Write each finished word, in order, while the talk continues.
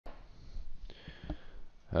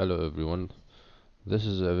Hello everyone, this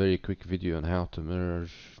is a very quick video on how to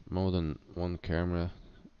merge more than one camera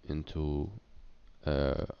into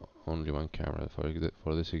uh, only one camera.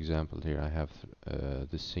 For this example here I have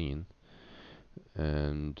this scene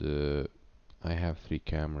and I have three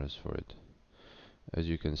cameras for it. As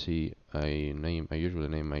you can see, I usually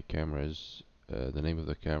name my cameras the name of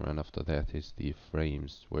the camera, and after that is the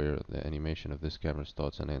frames where the animation of this camera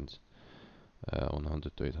starts and ends.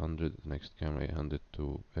 100 to 800, the next camera 800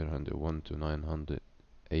 to 801 to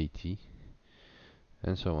 980,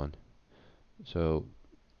 and so on. So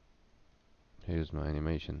here's my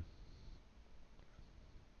animation.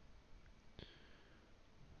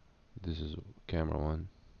 This is camera 1,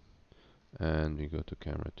 and we go to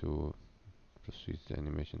camera 2, proceed the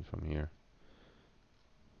animation from here.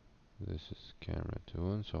 This is camera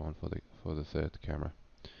 2, and so on for the third camera.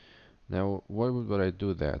 Now why would I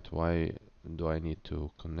do that? Why do I need to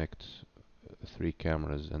connect three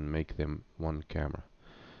cameras and make them one camera?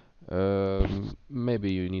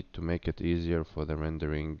 Maybe you need to make it easier for the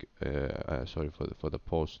rendering, for the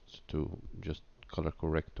post to just color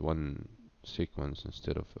correct one sequence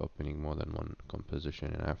instead of opening more than one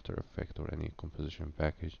composition in After Effects or any composition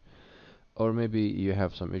package. Or maybe you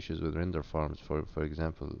have some issues with render farms. For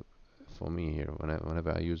example, for me here,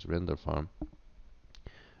 whenever I use render farm,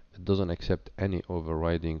 it doesn't accept any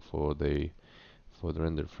overriding for the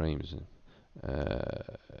render frames.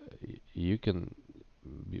 You can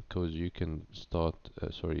Because you can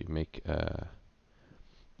make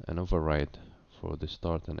an override for the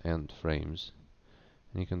start and end frames,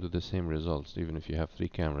 and you can do the same results. Even if you have three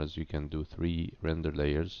cameras, you can do three render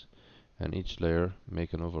layers, and each layer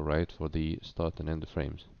make an override for the start and end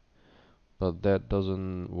frames. But that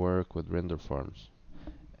doesn't work with render farms.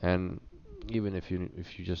 And even if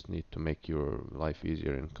you just need to make your life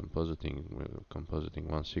easier in compositing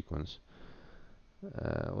one sequence,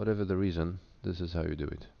 whatever the reason, this is how you do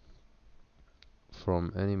it.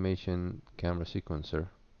 From animation camera sequencer,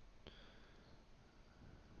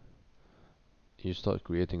 you start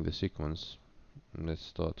creating the sequence. Let's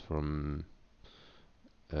start from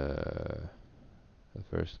the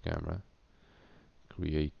first camera,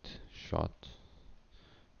 create shot,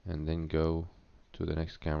 and then go to the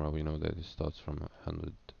next camera. We know that it starts from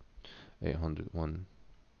 100, 801.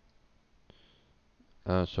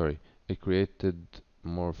 Sorry, it created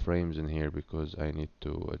more frames in here because I need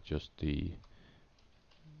to adjust the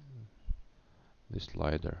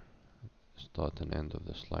slider, start and end of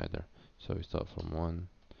the slider. So we start from 1,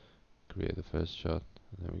 create the first shot,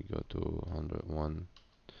 and then we go to 101.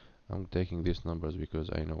 I'm taking these numbers because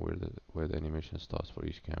I know where the animation starts for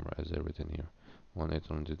each camera, as they're written here. 1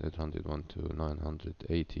 800 800 1 to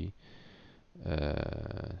 980.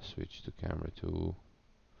 Switch to camera 2.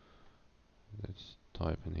 Let's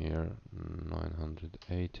type in here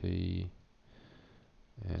 980,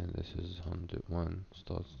 and this is 101.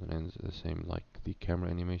 Starts and ends the same like the camera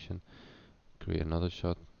animation. Create another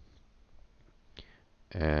shot,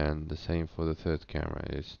 and the same for the third camera.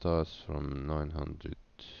 It starts from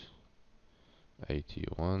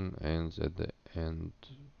 981, ends at the end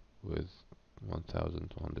with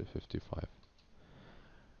 1255.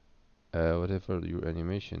 Whatever your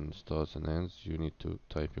animation starts and ends, you need to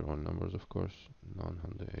type your own numbers, of course.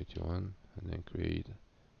 981, and then create.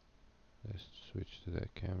 Let's switch to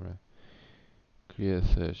that camera. Create a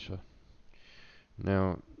third shot.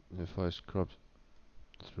 Now, if I scrub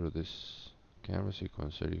through this camera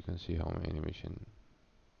sequencer, you can see how my animation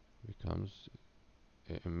becomes.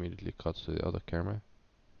 It immediately cuts to the other camera,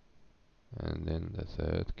 and then the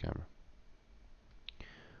third camera.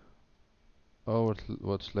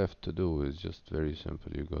 What's left to do is just very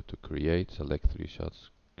simple. You go to create, select three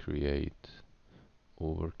shots, create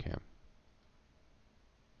overcam.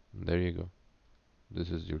 And there you go. This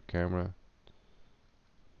is your camera.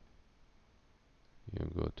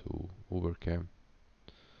 You go to overcam.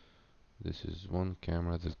 This is one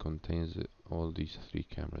camera that contains all these three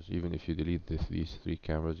cameras. Even if you delete these three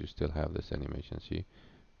cameras, you still have this animation. See,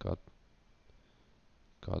 cut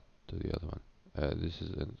to the other one. This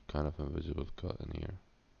is a kind of invisible cut in here.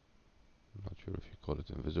 I'm not sure if you call it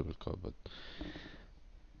invisible cut, but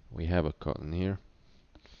we have a cut in here.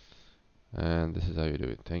 And this is how you do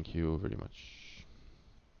it. Thank you very much.